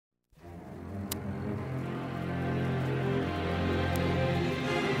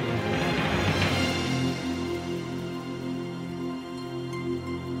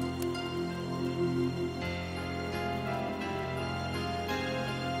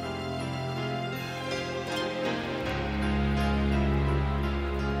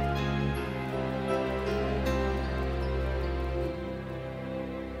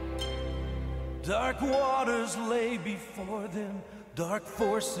Dark waters lay before them, dark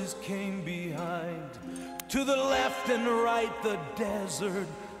forces came behind. To the left and right the desert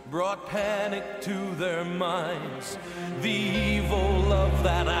brought panic to their minds. The evil of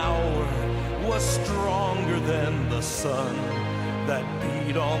that hour was stronger than the sun that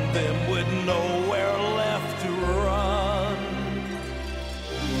beat on them with nowhere left to run.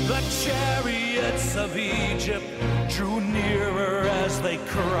 The chariots of Egypt drew nearer as they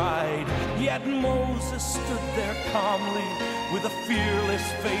cried, yet Moses stood there calmly with a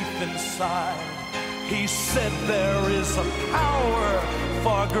fearless faith inside. He said, there is a power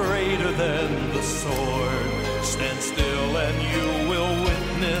far greater than the sword. Stand still and you will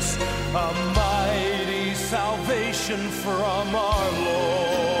witness a mighty salvation from our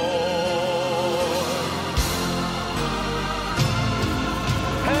Lord.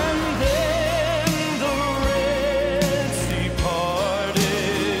 And then the Red Sea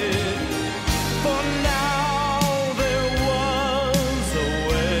parted, for now there was a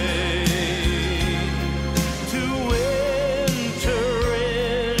way to enter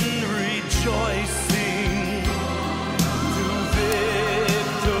in rejoicing to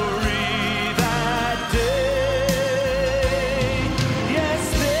victory that day. Yes,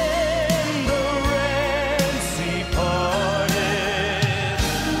 then the Red Sea parted.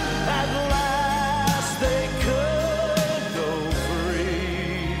 At last they could go free,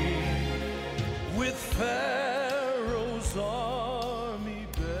 with Pharaoh's army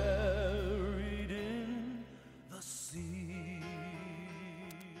buried in the sea.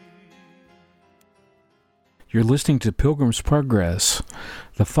 You're listening to Pilgrim's Progress.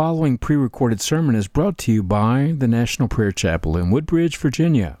 The following pre-recorded sermon is brought to you by the National Prayer Chapel in Woodbridge,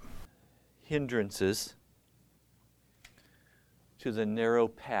 Virginia. Hindrances to the narrow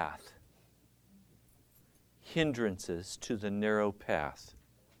path. Hindrances to the narrow path.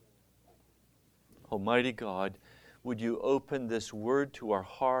 Almighty God, would you open this word to our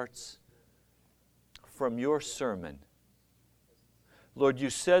hearts from your sermon? Lord, you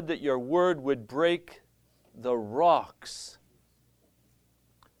said that your word would break the rocks.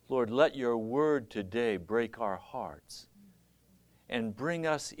 Lord, let your word today break our hearts and bring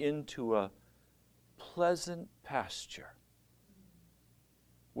us into a pleasant pasture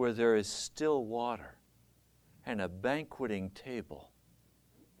where there is still water and a banqueting table.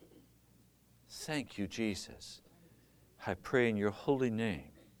 Thank you, Jesus. I pray in your holy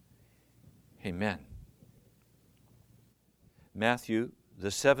name. Amen. Matthew, the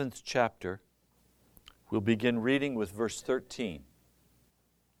 7th chapter, we'll begin reading with verse 13.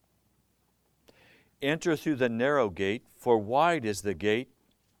 Enter through the narrow gate, for wide is the gate,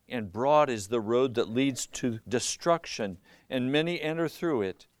 and broad is the road that leads to destruction, and many enter through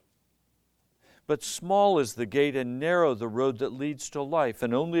it. But small is the gate and narrow the road that leads to life,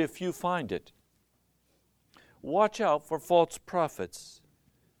 and only a few find it. Watch out for false prophets.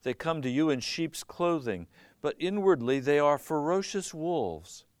 They come to you in sheep's clothing, but inwardly they are ferocious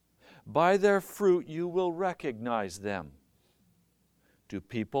wolves. By their fruit you will recognize them. Do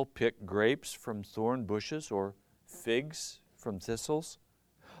people pick grapes from thorn bushes or figs from thistles?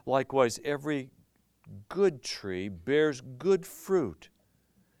 Likewise, every good tree bears good fruit,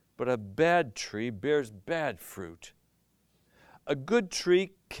 but a bad tree bears bad fruit. A good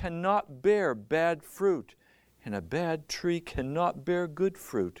tree cannot bear bad fruit, and a bad tree cannot bear good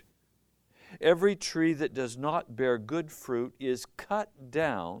fruit. Every tree that does not bear good fruit is cut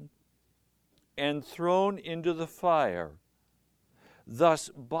down and thrown into the fire. Thus,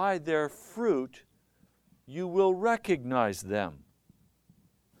 by their fruit, you will recognize them.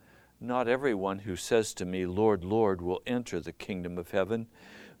 Not everyone who says to me, Lord, Lord, will enter the kingdom of heaven,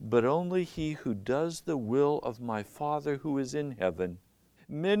 but only he who does the will of my Father who is in heaven.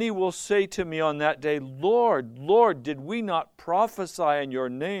 Many will say to me on that day, Lord, Lord, did we not prophesy in your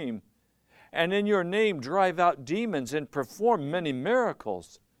name, and in your name drive out demons and perform many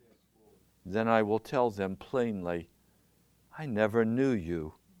miracles? Then I will tell them plainly, I never knew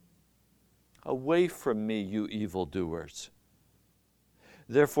you. Away from me, you evildoers.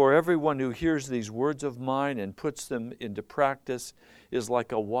 Therefore, everyone who hears these words of mine and puts them into practice is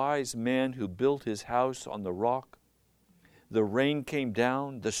like a wise man who built his house on the rock. The rain came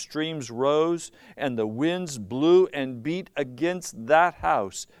down, the streams rose, and the winds blew and beat against that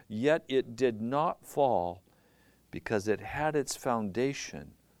house, yet it did not fall, because it had its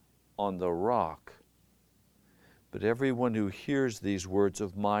foundation on the rock. But everyone who hears these words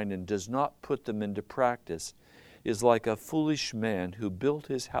of mine and does not put them into practice is like a foolish man who built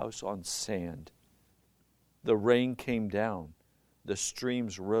his house on sand. The rain came down, the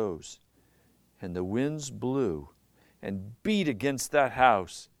streams rose, and the winds blew and beat against that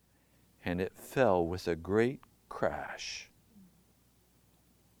house, and it fell with a great crash.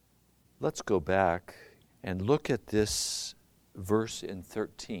 Let's go back and look at this verse in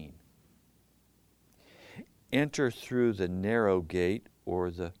 13. Enter through the narrow gate,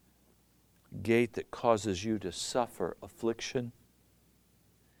 or the gate that causes you to suffer affliction.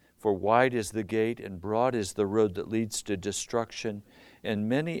 For wide is the gate and broad is the road that leads to destruction, and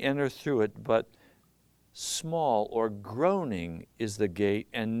many enter through it, but small or groaning is the gate,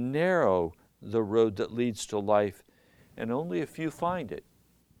 and narrow the road that leads to life, and only a few find it.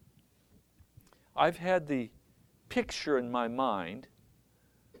 I've had the picture in my mind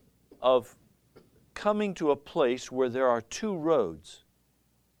of coming to a place where there are two roads.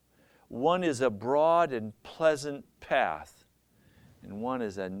 One is a broad and pleasant path, and one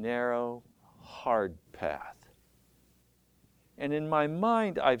is a narrow, hard path. And in my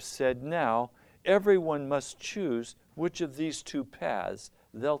mind, I've said, now, everyone must choose which of these two paths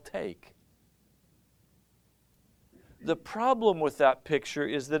they'll take. The problem with that picture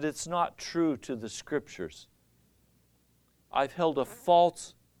is that it's not true to the Scriptures. I've held a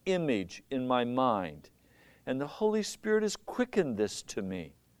false image in my mind, and the Holy Spirit has quickened this to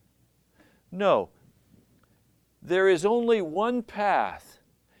me. No, there is only one path.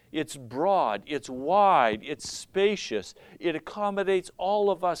 It's broad, it's wide, it's spacious. It accommodates all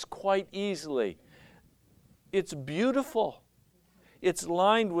of us quite easily. It's beautiful. It's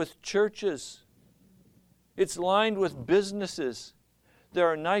lined with churches. It's lined with businesses. There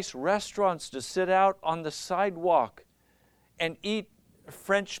are nice restaurants to sit out on the sidewalk and eat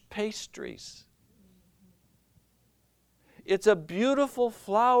French pastries. It's a beautiful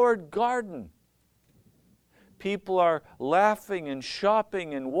flowered garden. People are laughing and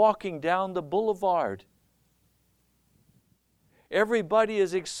shopping and walking down the boulevard. Everybody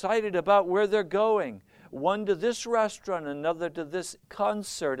is excited about where they're going. One to this restaurant, another to this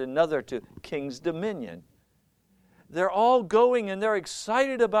concert, another to King's Dominion. They're all going and they're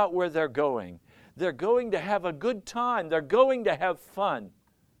excited about where they're going. They're going to have a good time. They're going to have fun.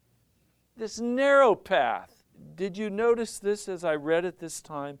 This narrow path. Did you notice this as I read it this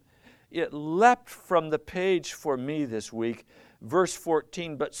time? It leapt from the page for me this week. Verse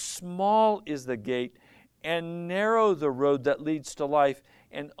 14, but small is the gate and narrow the road that leads to life,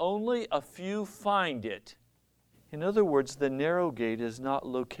 and only a few find it. In other words, the narrow gate is not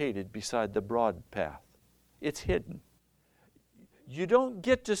located beside the broad path. It's hidden. You don't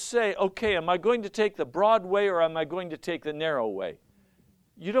get to say, okay, am I going to take the broad way or am I going to take the narrow way?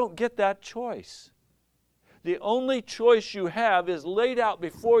 You don't get that choice. The only choice you have is laid out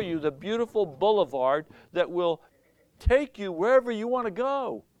before you, the beautiful boulevard that will take you wherever you want to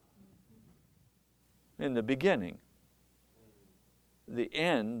go. In the beginning, the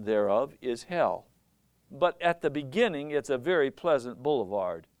end thereof is hell. But at the beginning, it's a very pleasant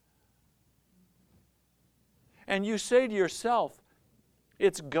boulevard. And you say to yourself,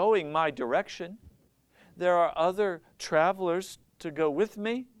 it's going my direction. There are other travelers to go with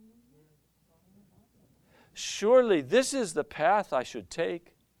me. Surely this is the path I should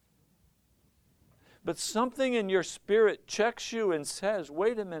take. But something in your spirit checks you and says,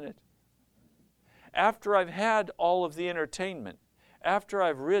 wait a minute. After I've had all of the entertainment, after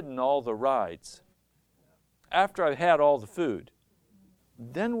I've ridden all the rides, after I've had all the food,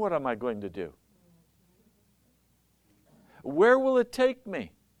 then what am I going to do? Where will it take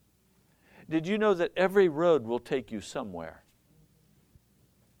me? Did you know that every road will take you somewhere?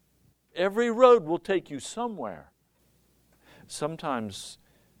 Every road will take you somewhere. Sometimes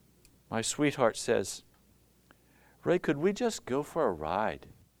my sweetheart says, Ray, could we just go for a ride?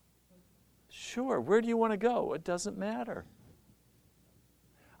 Sure. Where do you want to go? It doesn't matter.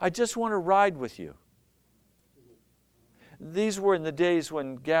 I just want to ride with you. These were in the days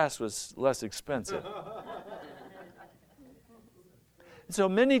when gas was less expensive. So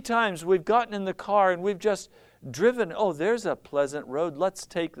many times we've gotten in the car and we've just driven, oh, there's a pleasant road, let's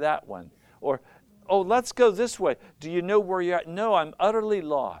take that one. Or, oh, let's go this way. Do you know where you're at? No, I'm utterly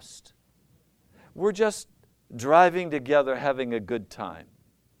lost. We're just driving together, having a good time.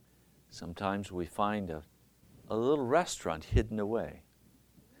 Sometimes we find a little restaurant hidden away.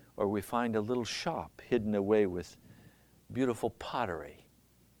 Or we find a little shop hidden away with beautiful pottery.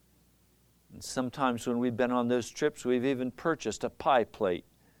 And sometimes when we've been on those trips, we've even purchased a pie plate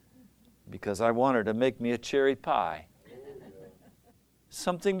because I want her to make me a cherry pie.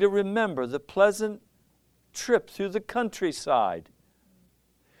 Something to remember, the pleasant trip through the countryside.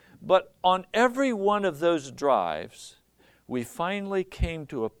 But on every one of those drives, we finally came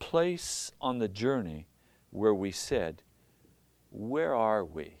to a place on the journey where we said, where are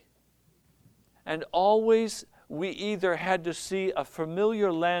we? And always we either had to see a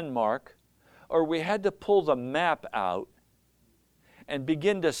familiar landmark or we had to pull the map out and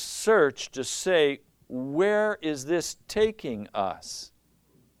begin to search to say, where is this taking us?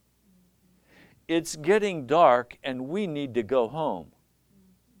 It's getting dark and we need to go home.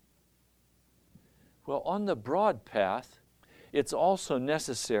 Well, on the broad path, it's also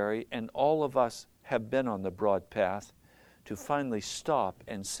necessary, and all of us have been on the broad path, to finally stop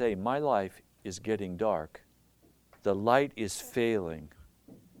and say, my life is getting dark. The light is failing.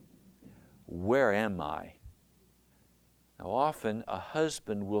 Where am I? Now, often a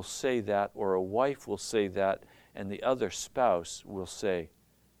husband will say that, or a wife will say that, and the other spouse will say,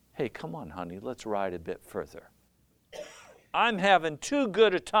 hey, come on, honey, let's ride a bit further. I'm having too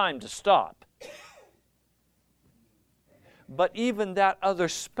good a time to stop. But even that other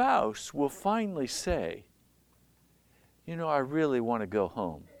spouse will finally say, you know, I really want to go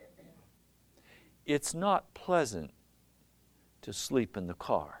home. It's not pleasant to sleep in the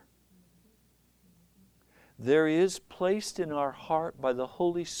car. There is placed in our heart by the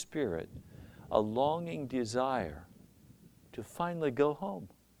Holy Spirit a longing desire to finally go home.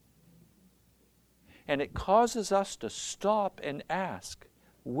 And it causes us to stop and ask,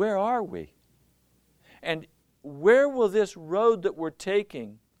 where are we? And where will this road that we're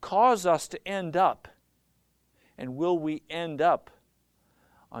taking cause us to end up? And will we end up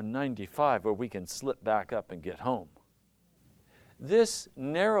on 95 where we can slip back up and get home? This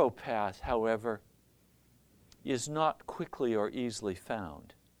narrow path, however, is not quickly or easily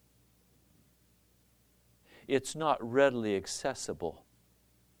found. It's not readily accessible.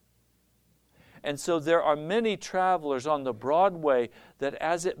 And so there are many travelers on the broad way that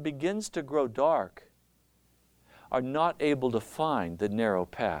as it begins to grow dark, are not able to find the narrow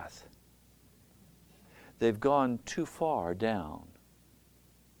path. They've gone too far down,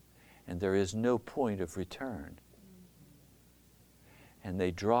 and there is no point of return. And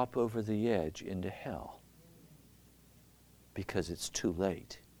they drop over the edge into hell because it's too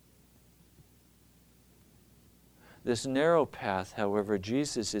late. This narrow path, however,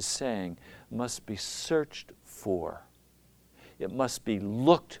 Jesus is saying, must be searched for. It must be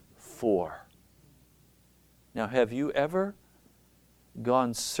looked for. Now, have you ever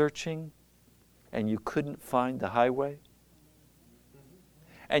gone searching and you couldn't find the highway?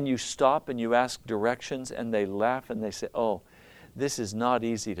 And you stop and you ask directions and they laugh and they say, oh, this is not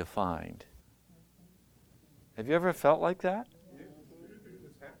easy to find. Have you ever felt like that?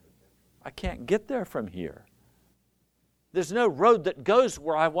 I can't get there from here. There's no road that goes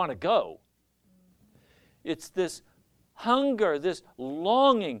where I want to go. It's this hunger, this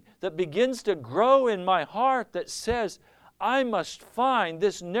longing that begins to grow in my heart that says, I must find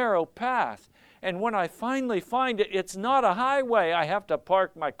this narrow path. And when I finally find it, it's not a highway I have to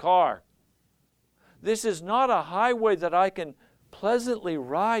park my car. This is not a highway that I can pleasantly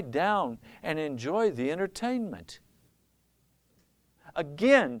ride down and enjoy the entertainment.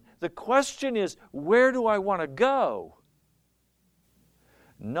 Again, the question is, where do I want to go?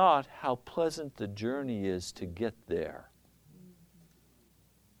 Not how pleasant the journey is to get there.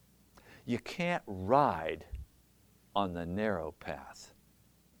 You can't ride on the narrow path.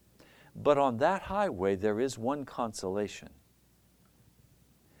 But on that highway, there is one consolation.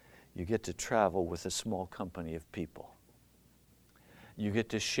 You get to travel with a small company of people. You get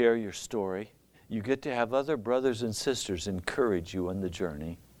to share your story. You get to have other brothers and sisters encourage you on the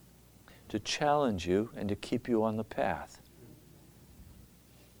journey, to challenge you and to keep you on the path.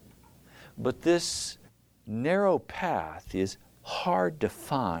 But this narrow path is hard to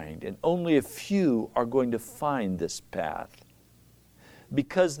find, and only a few are going to find this path,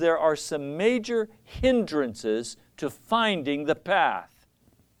 because there are some major hindrances to finding the path.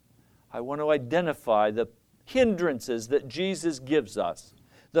 I want to identify the hindrances that Jesus gives us.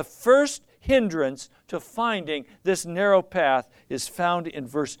 The first hindrance to finding this narrow path is found in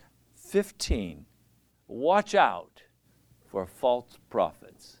verse 15. Watch out for false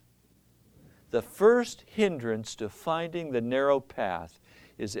prophets. The first hindrance to finding the narrow path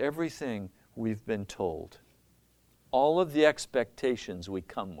is everything we've been told. All of the expectations we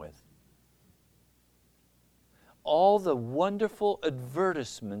come with. All the wonderful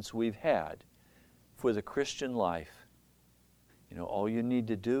advertisements we've had for the Christian life. You know, all you need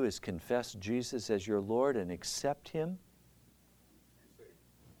to do is confess Jesus as your Lord and accept Him,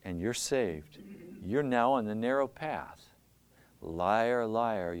 and you're saved. You're now on the narrow path. Liar,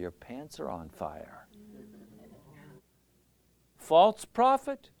 liar, your pants are on fire. False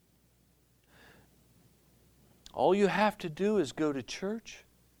prophet. All you have to do is go to church,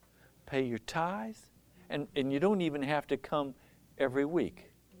 pay your tithe, and you don't even have to come every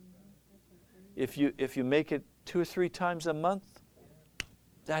week. If you make it 2 or 3 times a month?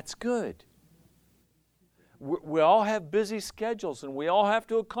 That's good. We all have busy schedules, and we all have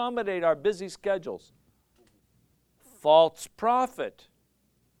to accommodate our busy schedules. False prophet.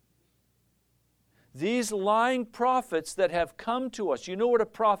 These lying prophets that have come to us, you know what a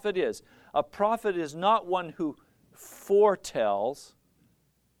prophet is? A prophet is not one who foretells.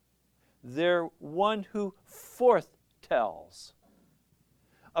 They're one who forthtells.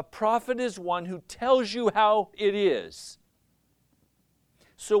 A prophet is one who tells you how it is.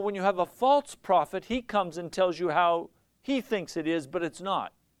 So when you have a false prophet, he comes and tells you how he thinks it is, but it's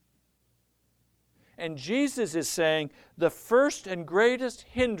not. And Jesus is saying the first and greatest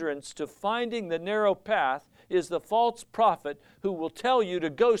hindrance to finding the narrow path is the false prophet who will tell you to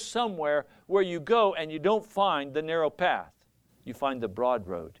go somewhere where you go and you don't find the narrow path. You find the broad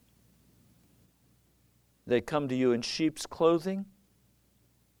road. They come to you in sheep's clothing.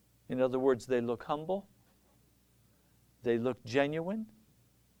 In other words, they look humble. They look genuine.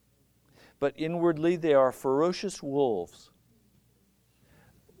 But inwardly they are ferocious wolves.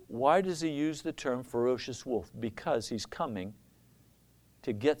 Why does he use the term ferocious wolf? Because he's coming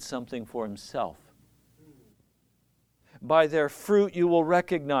to get something for himself. By their fruit you will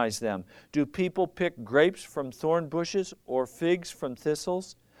recognize them. Do people pick grapes from thorn bushes or figs from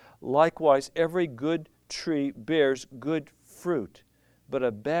thistles? Likewise, every good tree bears good fruit, but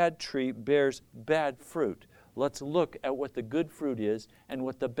a bad tree bears bad fruit. Let's look at what the good fruit is and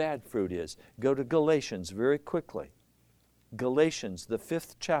what the bad fruit is. Go to Galatians very quickly. Galatians, the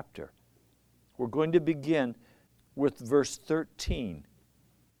 5th chapter. We're going to begin with verse 13.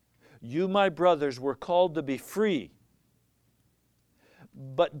 You, my brothers, were called to be free,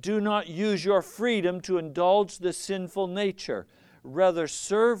 but do not use your freedom to indulge the sinful nature. Rather,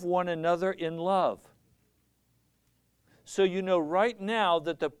 serve one another in love. So you know right now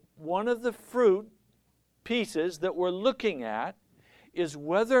that one of the fruit pieces that we're looking at is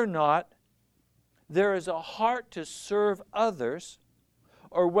whether or not there is a heart to serve others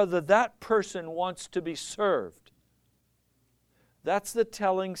or whether that person wants to be served. That's the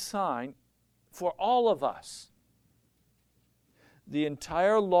telling sign for all of us. The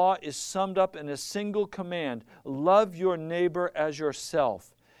entire law is summed up in a single command: love your neighbor as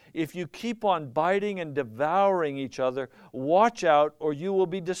yourself. If you keep on biting and devouring each other, watch out or you will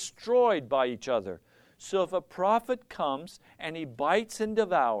be destroyed by each other. So if a prophet comes and he bites and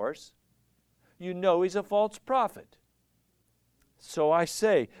devours, you know he's a false prophet. So I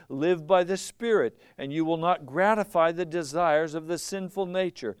say, live by the Spirit, and you will not gratify the desires of the sinful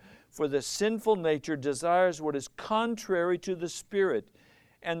nature. For the sinful nature desires what is contrary to the Spirit,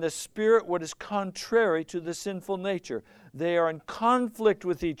 and the Spirit what is contrary to the sinful nature. They are in conflict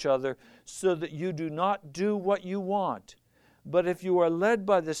with each other, so that you do not do what you want. But if you are led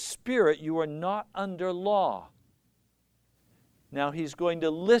by the Spirit, you are not under law. Now he's going to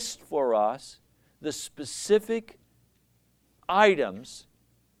list for us the specific items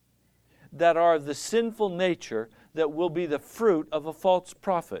that are the sinful nature that will be the fruit of a false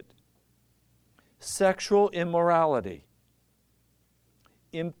prophet. Sexual immorality,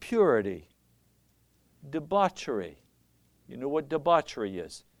 impurity, debauchery. You know what debauchery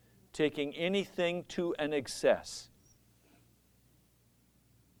is? Taking anything to an excess.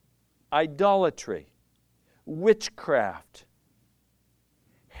 Idolatry, witchcraft,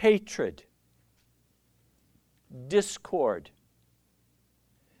 hatred, discord,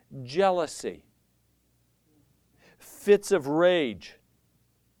 jealousy, fits of rage,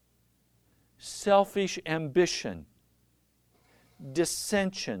 selfish ambition,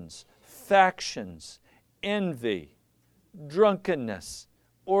 dissensions, factions, envy, drunkenness,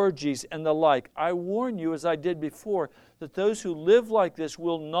 orgies, and the like. I warn you, as I did before, that those who live like this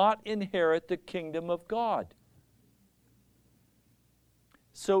will not inherit the kingdom of God.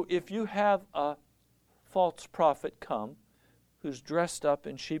 So if you have a false prophet come who's dressed up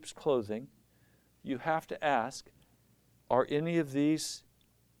in sheep's clothing, you have to ask, are any of these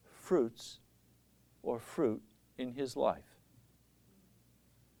fruits or fruit in his life?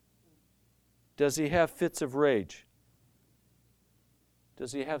 Does he have fits of rage?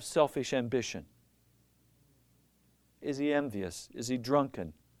 Does he have selfish ambition? Is he envious? Is he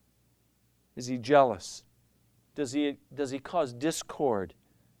drunken? Is he jealous? Does he cause discord?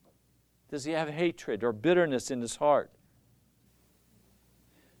 Does he have hatred or bitterness in his heart?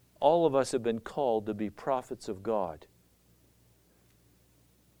 All of us have been called to be prophets of God,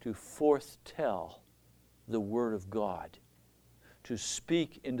 to forthtell the Word of God, to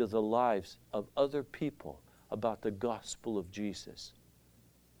speak into the lives of other people about the gospel of Jesus.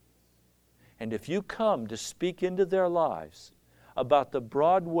 And if you come to speak into their lives about the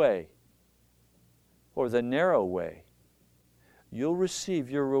broad way or the narrow way, you'll receive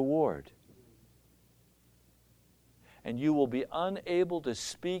your reward. And you will be unable to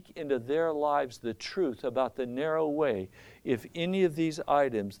speak into their lives the truth about the narrow way if any of these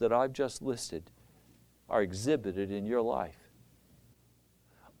items that I've just listed are exhibited in your life.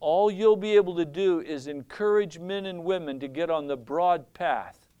 All you'll be able to do is encourage men and women to get on the broad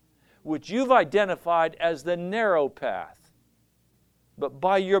path, which you've identified as the narrow path. But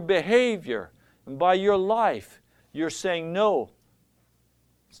by your behavior and by your life, you're saying, no,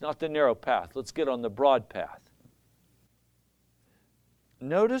 it's not the narrow path. Let's get on the broad path.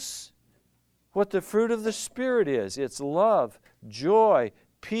 Notice what the fruit of the Spirit is. It's love, joy,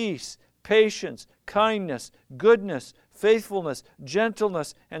 peace, patience, kindness, goodness, faithfulness,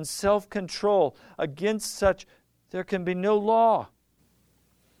 gentleness, and self-control. Against such there can be no law.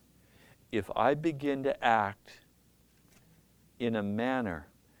 If I begin to act in a manner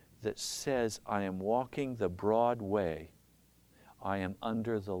that says I am walking the broad way, I am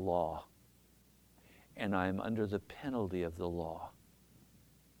under the law, and I am under the penalty of the law.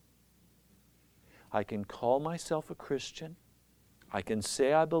 I can call myself a Christian. I can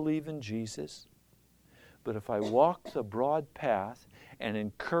say I believe in Jesus. But if I walk the broad path and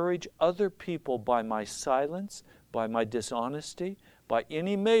encourage other people by my silence, by my dishonesty, by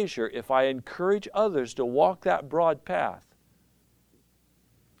any measure, if I encourage others to walk that broad path,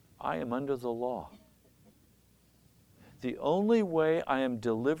 I am under the law. The only way I am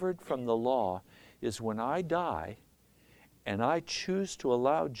delivered from the law is when I die and I choose to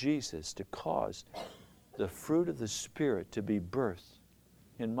allow Jesus to cause the fruit of the Spirit to be birthed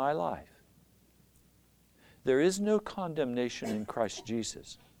in my life. There is no condemnation in Christ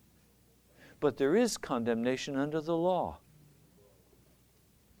Jesus, but there is condemnation under the law.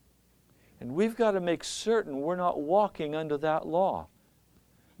 And we've got to make certain we're not walking under that law.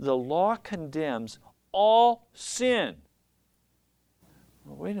 The law condemns all sin.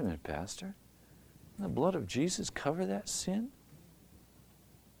 Well, wait a minute, Pastor. Doesn't the blood of Jesus cover that sin?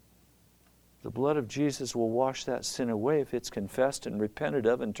 The blood of Jesus will wash that sin away if it's confessed and repented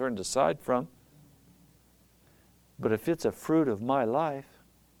of and turned aside from. But if it's a fruit of my life,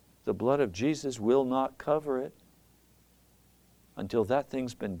 the blood of Jesus will not cover it until that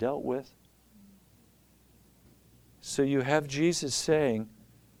thing's been dealt with. So you have Jesus saying,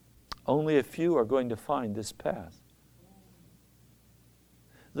 only a few are going to find this path.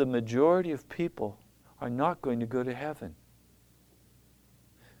 The majority of people are not going to go to heaven.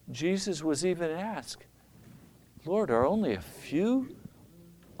 Jesus was even asked, Lord, are only a few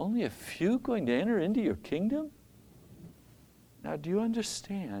going to enter into your kingdom? Now, do you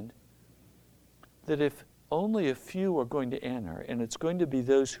understand that if only a few are going to enter, and it's going to be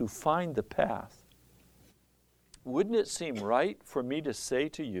those who find the path, wouldn't it seem right for me to say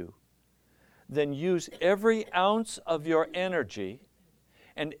to you, then use every ounce of your energy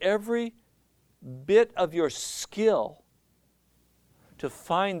and every bit of your skill to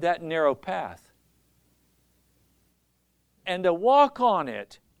find that narrow path and to walk on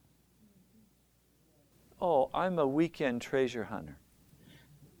it? Oh, I'm a weekend treasure hunter.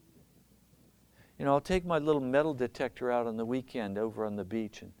 You know, I'll take my little metal detector out on the weekend over on the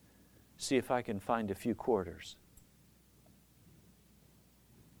beach and see if I can find a few quarters.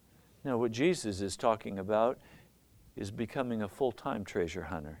 Now, what Jesus is talking about is becoming a full-time treasure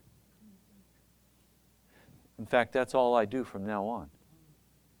hunter. In fact, that's all I do from now on.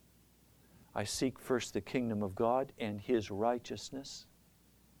 I seek first the kingdom of God and His righteousness.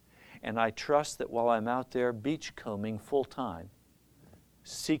 And I trust that while I'm out there beachcombing full-time,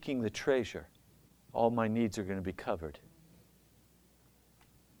 seeking the treasure, all my needs are going to be covered.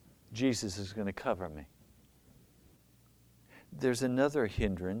 Jesus is going to cover me. There's another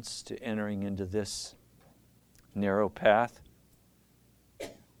hindrance to entering into this narrow path.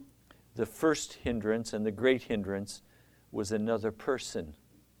 The first hindrance and the great hindrance was another person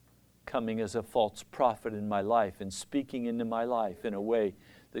coming as a false prophet in my life and speaking into my life in a way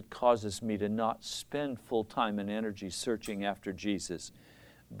that causes me to not spend full time and energy searching after Jesus,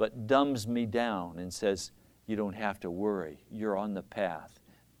 but dumbs me down and says, you don't have to worry, you're on the path.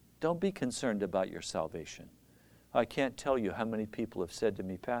 Don't be concerned about your salvation. I can't tell you how many people have said to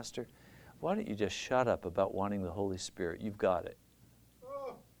me, Pastor, why don't you just shut up about wanting the Holy Spirit? You've got it.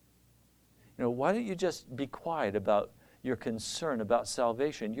 You know, why don't you just be quiet about your concern about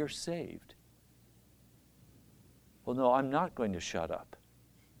salvation? You're saved. Well, no, I'm not going to shut up.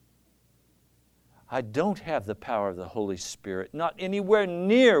 I don't have the power of the Holy Spirit, not anywhere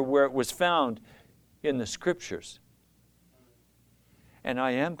near where it was found in the Scriptures. And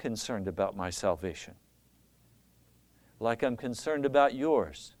I am concerned about my salvation, like I'm concerned about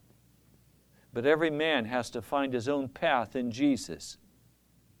yours. But every man has to find his own path in Jesus.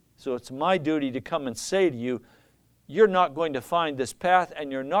 So it's my duty to come and say to you, you're not going to find this path, and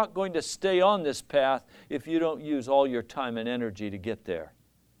you're not going to stay on this path if you don't use all your time and energy to get there.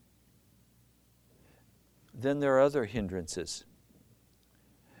 Then there are other hindrances.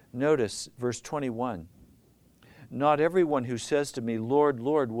 Notice verse 21. Not everyone who says to me, Lord,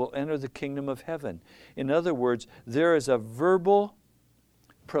 Lord, will enter the kingdom of heaven. In other words, there is a verbal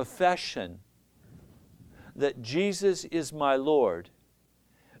profession that Jesus is my Lord,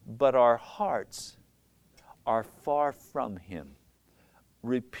 but our hearts are far from Him.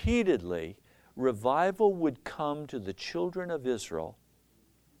 Repeatedly, revival would come to the children of Israel,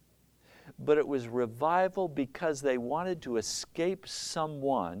 but it was revival because they wanted to escape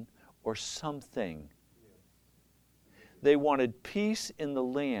someone or something. They wanted peace in the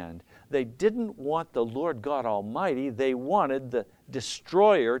land. They didn't want the Lord God Almighty. They wanted the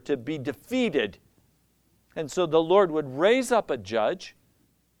destroyer to be defeated. And so the Lord would raise up a judge.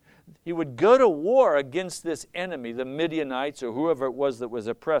 He would go to war against this enemy, the Midianites or whoever it was that was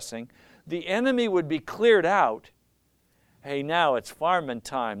oppressing. The enemy would be cleared out. Hey, now it's farming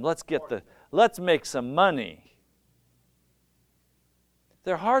time. Let's make some money.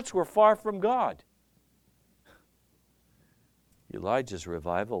 Their hearts were far from God. Elijah's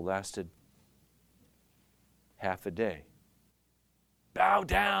revival lasted half a day. Bow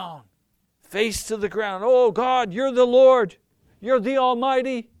down, face to the ground. Oh God, you're the Lord. You're the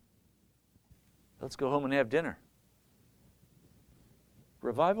Almighty. Let's go home and have dinner.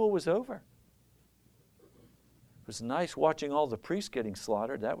 Revival was over. It was nice watching all the priests getting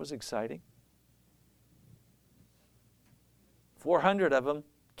slaughtered. That was exciting. 400 of them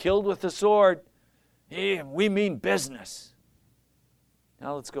killed with the sword. Hey, we mean business.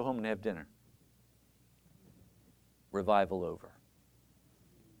 Now let's go home and have dinner. Revival over.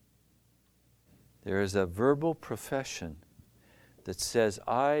 There is a verbal profession that says,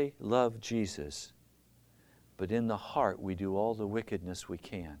 I love Jesus, but in the heart we do all the wickedness we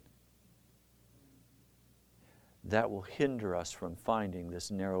can. That will hinder us from finding this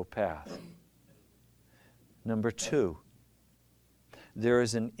narrow path. Number 2, there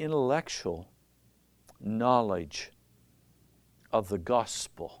is an intellectual knowledge of the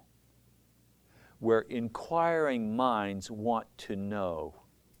gospel where inquiring minds want to know.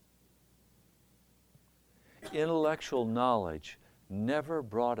 Intellectual knowledge never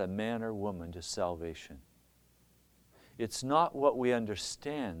brought a man or woman to salvation. It's not what we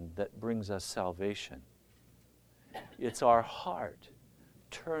understand that brings us salvation. It's our heart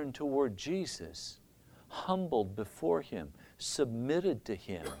turned toward Jesus, humbled before Him, submitted to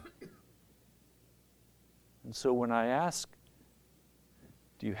Him. And so when I ask,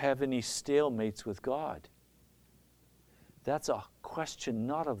 do you have any stalemates with God? That's a question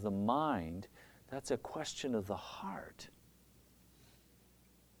not of the mind, that's a question of the heart.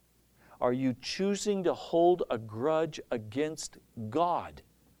 Are you choosing to hold a grudge against God?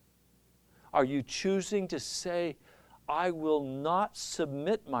 Are you choosing to say, I will not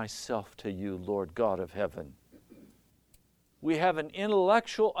submit myself to you, Lord God of heaven? We have an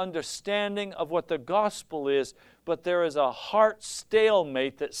intellectual understanding of what the gospel is, but there is a heart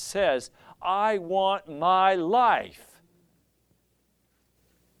stalemate that says, I want my life.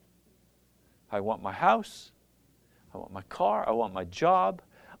 I want my house. I want my car. I want my job.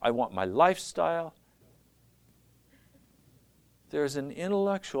 I want my lifestyle. There's an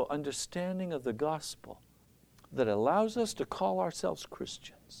intellectual understanding of the gospel that allows us to call ourselves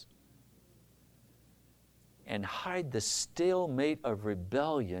Christians and hide the stalemate of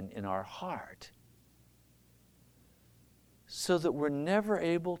rebellion in our heart so that we're never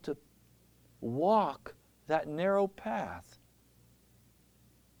able to walk that narrow path.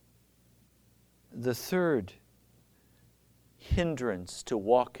 The third hindrance to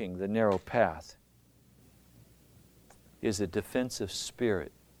walking the narrow path is a defensive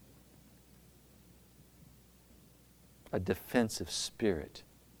spirit. A defensive spirit.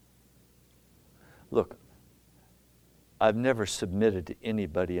 Look, I've never submitted to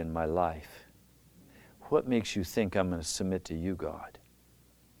anybody in my life. What makes you think I'm going to submit to you, God?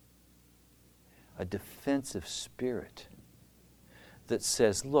 A defensive spirit that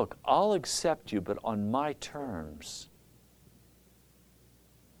says, look, I'll accept you, but on my terms.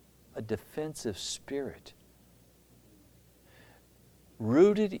 A defensive spirit.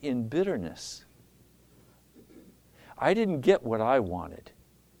 Rooted in bitterness. I didn't get what I wanted.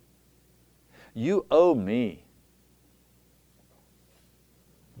 You owe me.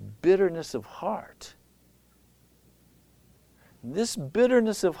 Bitterness of heart. This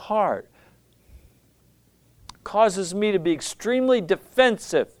bitterness of heart causes me to be extremely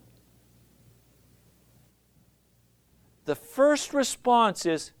defensive. the first response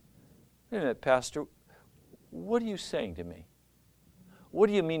is, wait a minute, Pastor, what are you saying to me? What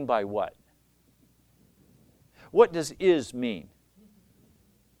do you mean by what? What does is mean?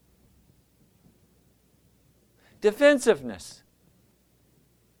 Defensiveness.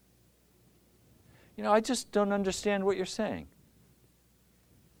 I just don't understand what you're saying.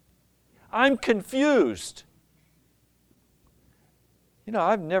 I'm confused.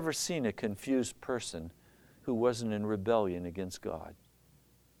 I've never seen a confused person who wasn't in rebellion against God.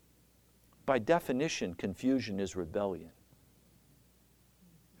 By definition, confusion is rebellion.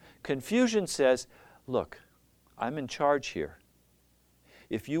 Confusion says, look, I'm in charge here.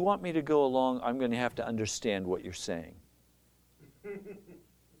 If you want me to go along, I'm going to have to understand what you're saying.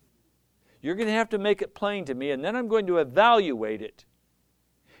 You're going to have to make it plain to me, and then I'm going to evaluate it.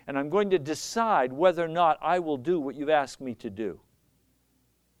 And I'm going to decide whether or not I will do what you've asked me to do.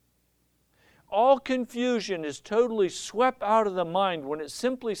 All confusion is totally swept out of the mind when it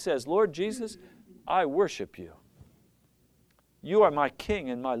simply says, Lord Jesus, I worship you. You are my King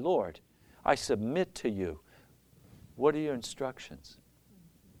and my Lord. I submit to you. What are your instructions?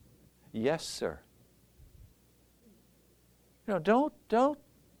 Yes, sir. Don't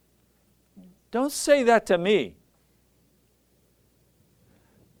say that to me.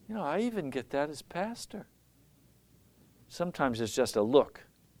 I even get that as pastor. Sometimes it's just a look.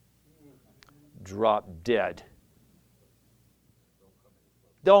 Drop dead.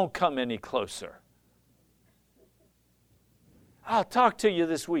 Don't come any closer. I'll talk to you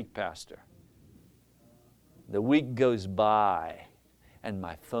this week, Pastor. The week goes by and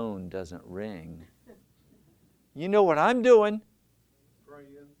my phone doesn't ring. You know what I'm doing?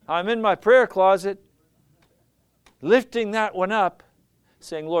 I'm in my prayer closet, lifting that one up,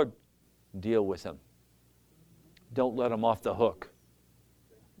 saying, Lord, deal with him. Don't let him off the hook.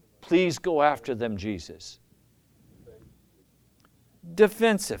 Please go after them, Jesus.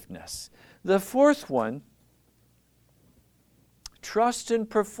 Defensiveness. The fourth one, trust in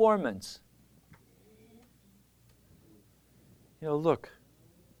performance. Look,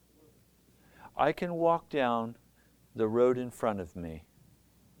 I can walk down the road in front of me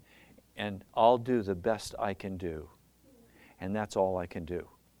and I'll do the best I can do. And that's all I can do.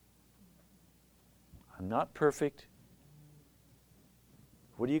 I'm not perfect.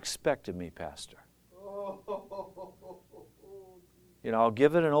 What do you expect of me, Pastor? I'll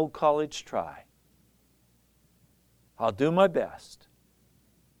give it an old college try. I'll do my best.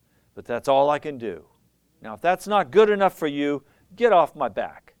 But that's all I can do. Now, if that's not good enough for you, get off my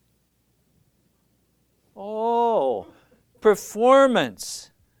back. Oh,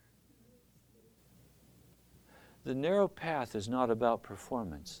 performance. The narrow path is not about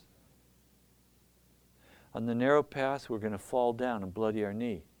performance. On the narrow path, we're going to fall down and bloody our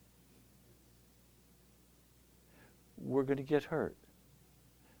knee. We're going to get hurt.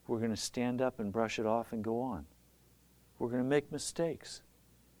 We're going to stand up and brush it off and go on. We're going to make mistakes.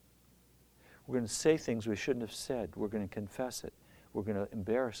 We're going to say things we shouldn't have said. We're going to confess it. We're going to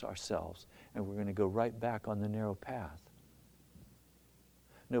embarrass ourselves, and we're going to go right back on the narrow path.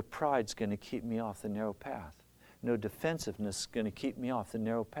 No pride's going to keep me off the narrow path. No defensiveness is going to keep me off the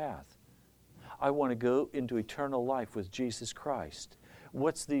narrow path. I want to go into eternal life with Jesus Christ.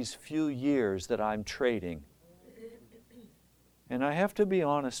 What's these few years that I'm trading? And I have to be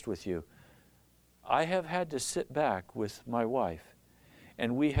honest with you. I have had to sit back with my wife,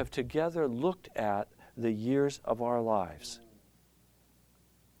 and we have together looked at the years of our lives.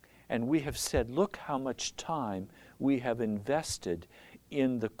 And we have said, look how much time we have invested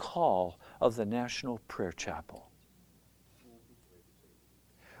in the call of the National Prayer Chapel.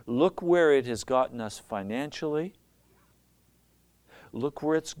 Look where it has gotten us financially. Look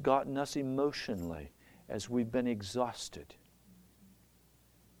where it's gotten us emotionally as we've been exhausted.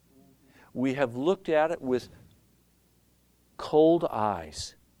 We have looked at it with cold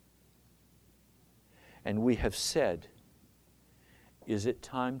eyes. And we have said, is it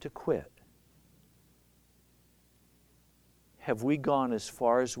time to quit? Have we gone as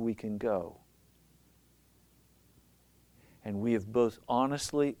far as we can go? And we have both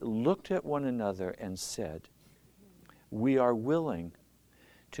honestly looked at one another and said, we are willing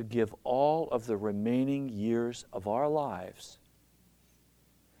to give all of the remaining years of our lives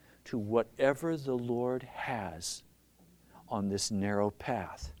to whatever the Lord has on this narrow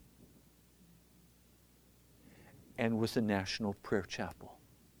path and with the National Prayer Chapel.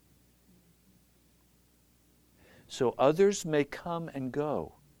 So others may come and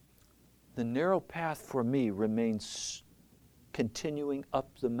go. The narrow path for me remains continuing up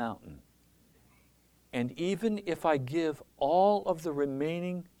the mountain. And even if I give all of the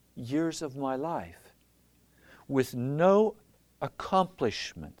remaining years of my life, with no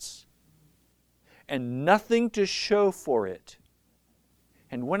accomplishments and nothing to show for it.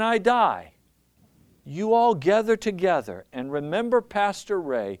 And when I die, you all gather together and remember Pastor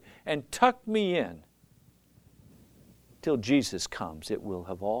Ray and tuck me in. Till Jesus comes, it will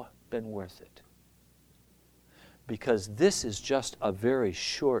have all been worth it. Because this is just a very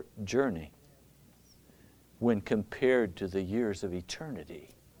short journey when compared to the years of eternity.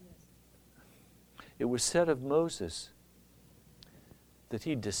 It was said of Moses that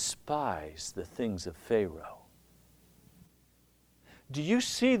he despised the things of Pharaoh. Do you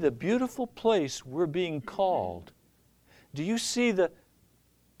see the beautiful place we're being called? Do you see the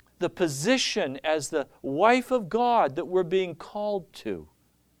position as the wife of God that we're being called to?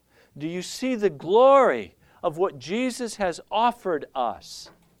 Do you see the glory of what Jesus has offered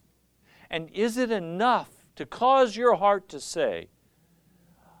us? And is it enough to cause your heart to say,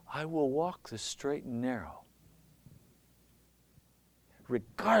 I will walk the straight and narrow,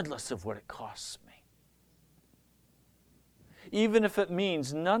 regardless of what it costs me? Even if it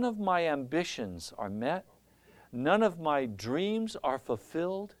means none of my ambitions are met, none of my dreams are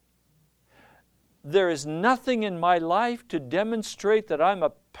fulfilled, there is nothing in my life to demonstrate that I'm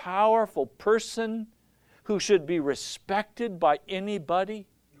a powerful person who should be respected by anybody.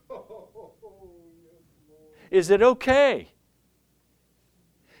 Is it okay?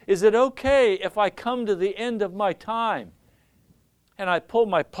 Is it okay if I come to the end of my time and I pull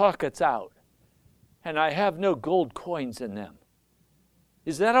my pockets out and I have no gold coins in them?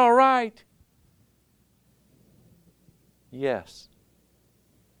 Is that all right? Yes.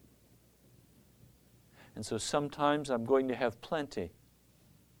 And so sometimes I'm going to have plenty,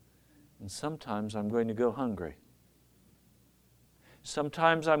 and sometimes I'm going to go hungry.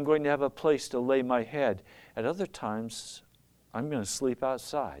 Sometimes I'm going to have a place to lay my head. At other times, I'm going to sleep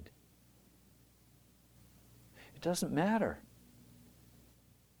outside. It doesn't matter.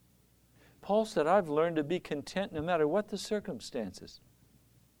 Paul said, I've learned to be content no matter what the circumstances.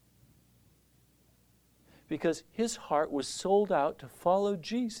 Because his heart was sold out to follow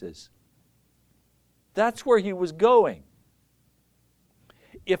Jesus. That's where he was going.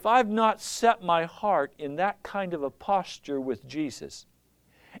 If I've not set my heart in that kind of a posture with Jesus,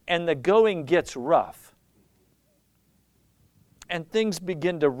 and the going gets rough, and things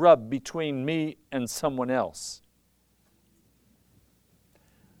begin to rub between me and someone else,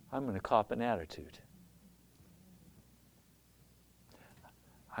 I'm going to cop an attitude.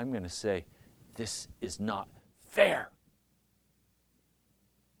 I'm going to say, this is not fair.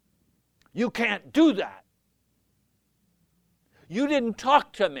 You can't do that. You didn't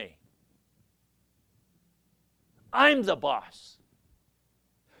talk to me. I'm the boss.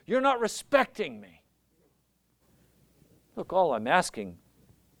 You're not respecting me. Look, all I'm asking,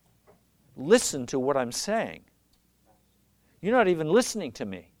 listen to what I'm saying. You're not even listening to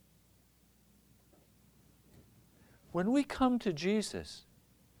me. When we come to Jesus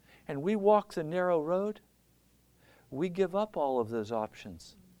and we walk the narrow road, we give up all of those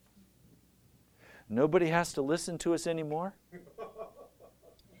options. Nobody has to listen to us anymore.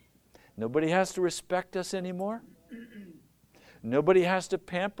 Nobody has to respect us anymore. Nobody has to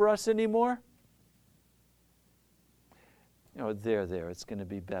pamper us anymore. You know, there, it's going to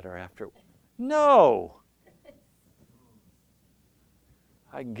be better after. No!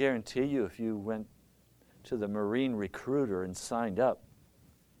 I can guarantee you if you went to the Marine recruiter and signed up,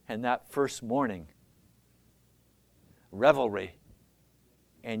 and that first morning, revelry,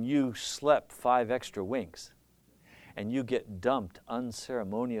 and you slept 5 extra winks, and you get dumped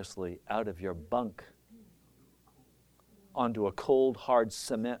unceremoniously out of your bunk onto a cold, hard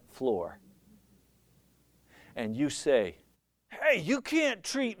cement floor, and you say, hey, you can't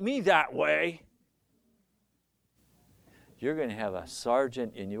treat me that way, you're going to have a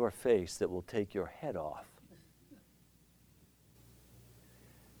sergeant in your face that will take your head off.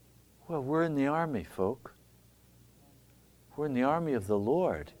 Well, we're in the army, folk. We're in the army of the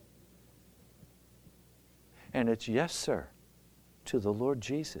Lord. And it's yes, sir, to the Lord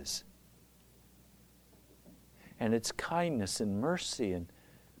Jesus. And it's kindness and mercy and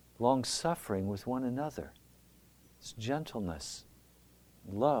long-suffering with one another. It's gentleness,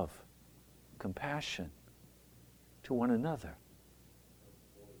 love, compassion to one another.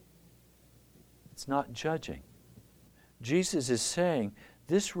 It's not judging. Jesus is saying,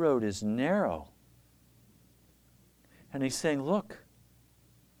 this road is narrow. And he's saying, look,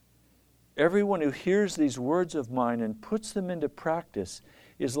 everyone who hears these words of mine and puts them into practice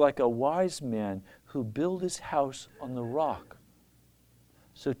is like a wise man who built his house on the rock.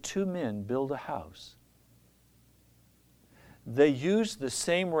 So 2 men build a house. They use the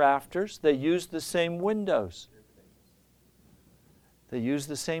same rafters, they use the same windows. They use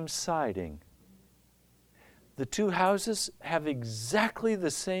the same siding. The two houses have exactly the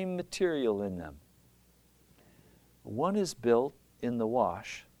same material in them. One is built in the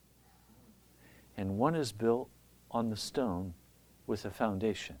wash, and one is built on the stone with a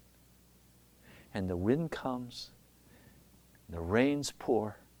foundation. And the wind comes, the rains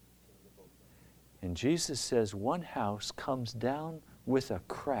pour, and Jesus says one house comes down with a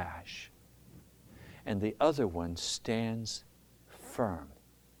crash, and the other one stands firm.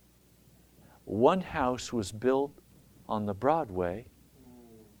 One house was built on the broad way,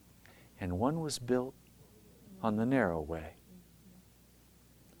 and one was built on the narrow way.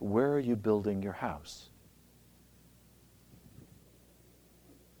 Where are you building your house?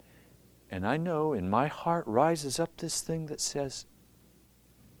 And I know in my heart rises up this thing that says,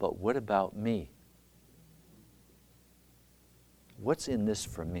 but what about me? What's in this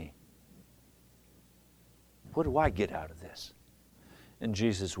for me? What do I get out of this? And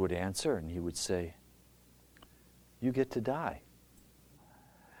Jesus would answer and he would say, you get to die.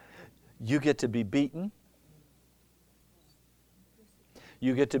 You get to be beaten.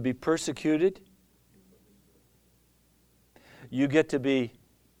 You get to be persecuted. You get to be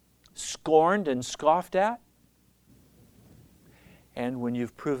scorned and scoffed at. And when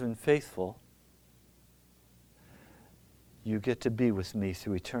you've proven faithful, you get to be with me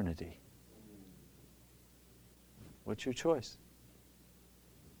through eternity. What's your choice?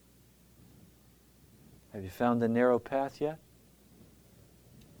 Have you found the narrow path yet?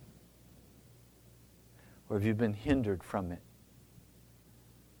 Or have you been hindered from it?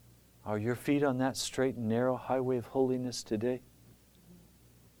 Are your feet on that straight and narrow highway of holiness today?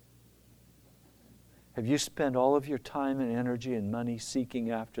 Have you spent all of your time and energy and money seeking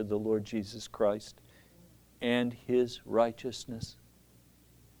after the Lord Jesus Christ and His righteousness?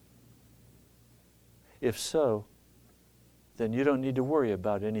 If so, then you don't need to worry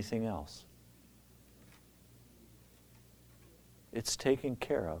about anything else. It's taken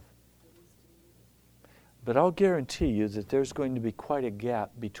care of. But I'll guarantee you that there's going to be quite a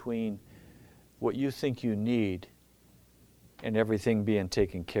gap between what you think you need and everything being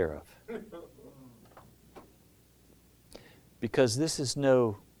taken care of. Because this is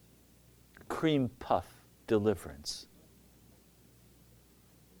no cream puff deliverance.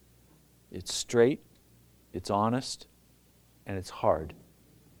 It's straight, it's honest, and it's hard.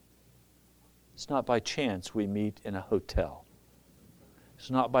 It's not by chance we meet in a hotel. It's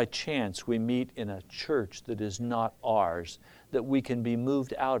not by chance we meet in a church that is not ours, that we can be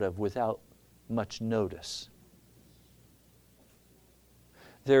moved out of without much notice.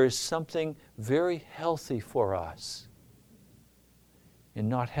 There is something very healthy for us in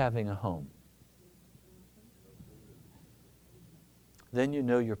not having a home. Then you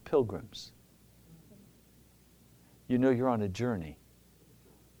know you're pilgrims. You know you're on a journey.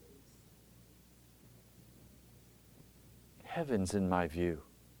 Heaven's in my view.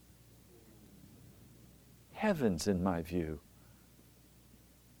 Heaven's in my view.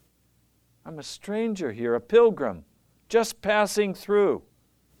 I'm a stranger here, a pilgrim, just passing through.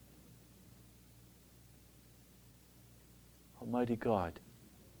 Almighty God,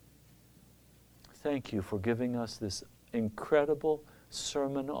 thank you for giving us this incredible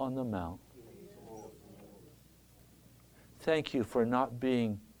Sermon on the Mount. Thank you for not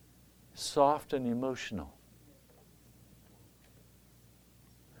being soft and emotional.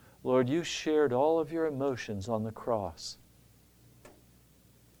 Lord, you shared all of your emotions on the cross.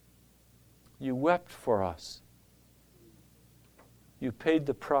 You wept for us. You paid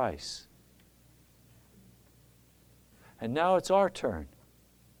the price. And now it's our turn.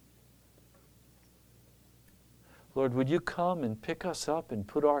 Lord, would you come and pick us up and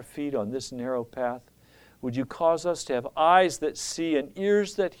put our feet on this narrow path? Would you cause us to have eyes that see and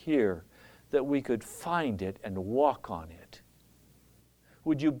ears that hear, that we could find it and walk on it?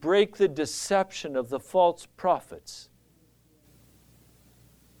 Would you break the deception of the false prophets?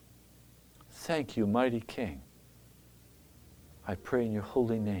 Thank you, mighty King. I pray in your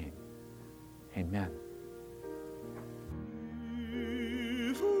holy name. Amen.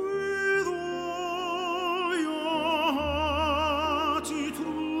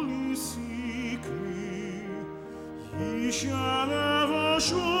 Shall ever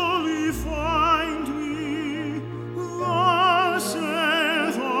surely find me, thus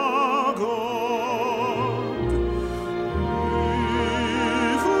saith our God.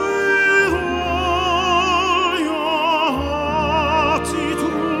 If with all your heart ye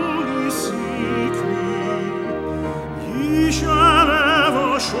truly seek me, ye shall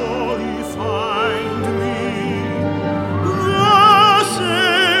ever surely find me, thus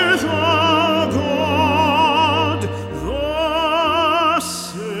saith our God.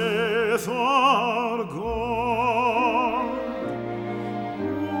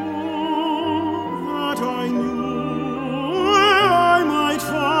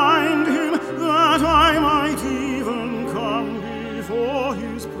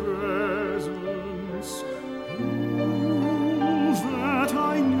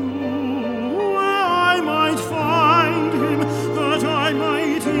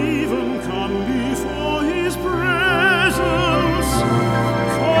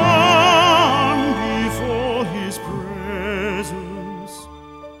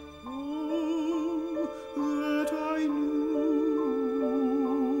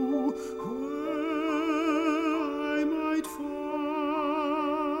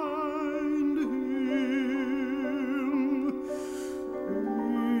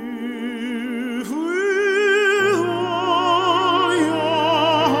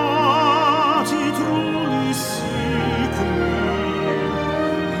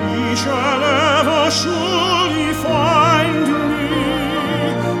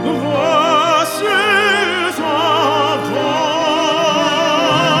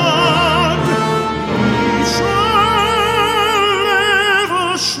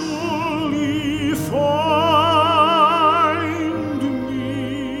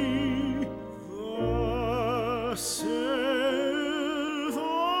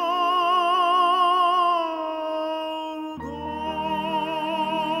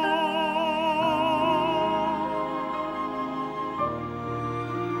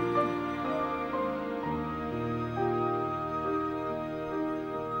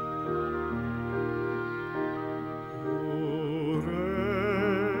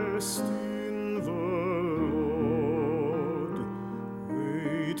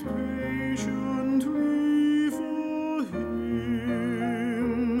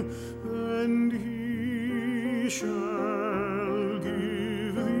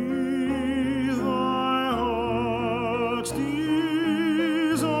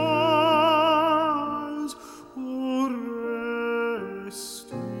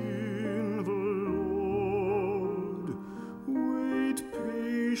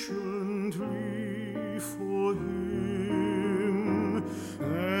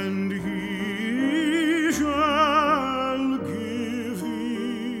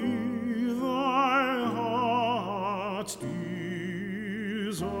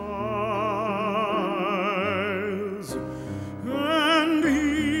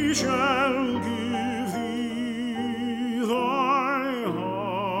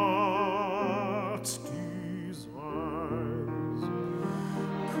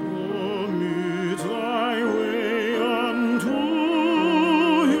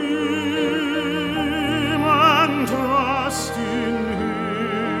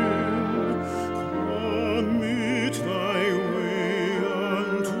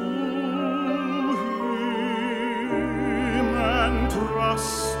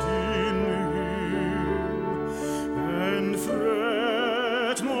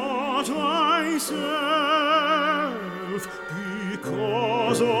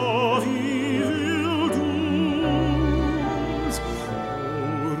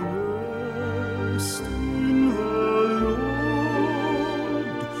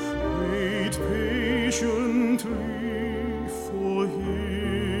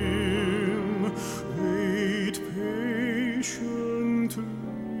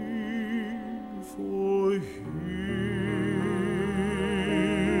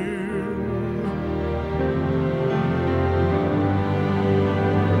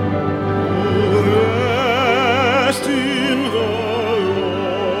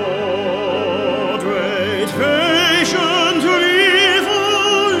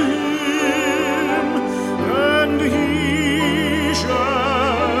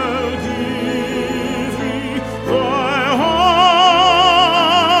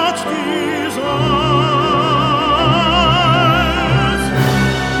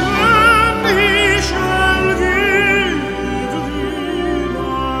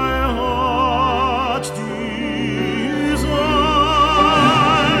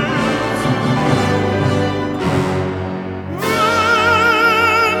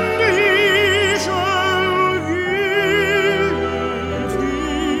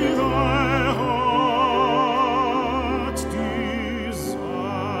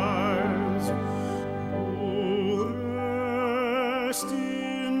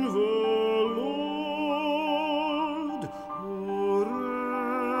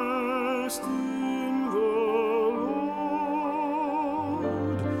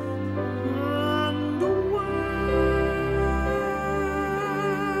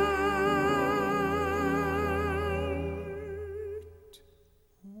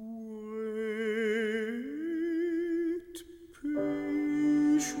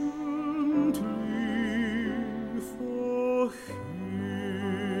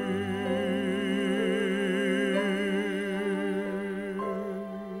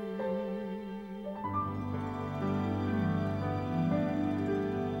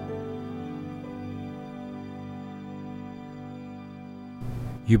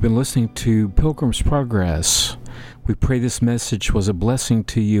 You've been listening to Pilgrim's Progress. We pray this message was a blessing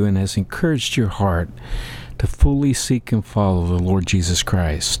to you and has encouraged your heart to fully seek and follow the Lord Jesus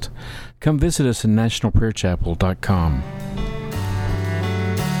Christ. Come visit us at nationalprayerchapel.com.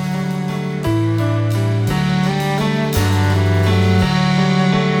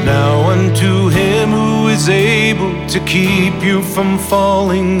 Now unto him who is able to keep you from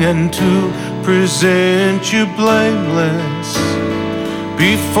falling and to present you blameless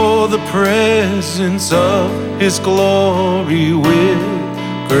before the presence of his glory with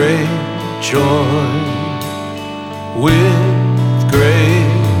great joy, with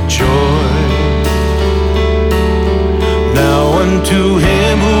great joy. Now unto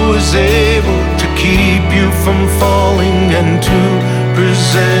him who is able to keep you from falling and to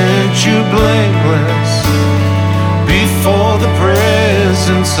present you blameless before the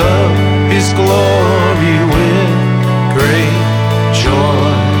presence of his glory with great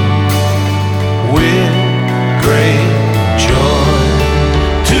joy, with great joy.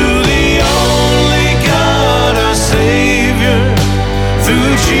 To the only God our Savior,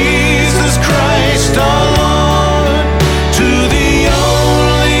 through Jesus Christ our Lord. To the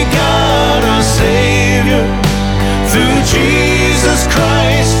only God our Savior, through Jesus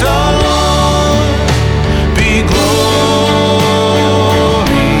Christ our Lord, be glory.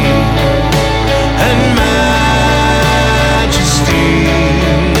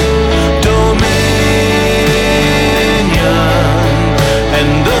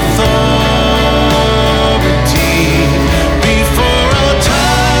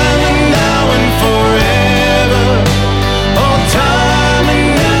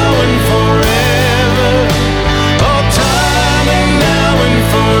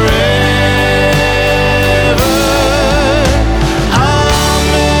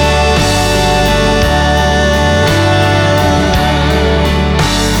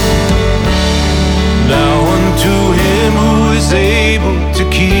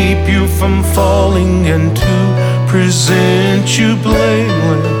 from falling and to present you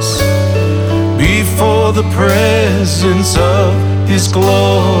blameless before the presence of His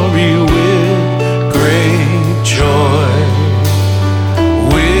glory with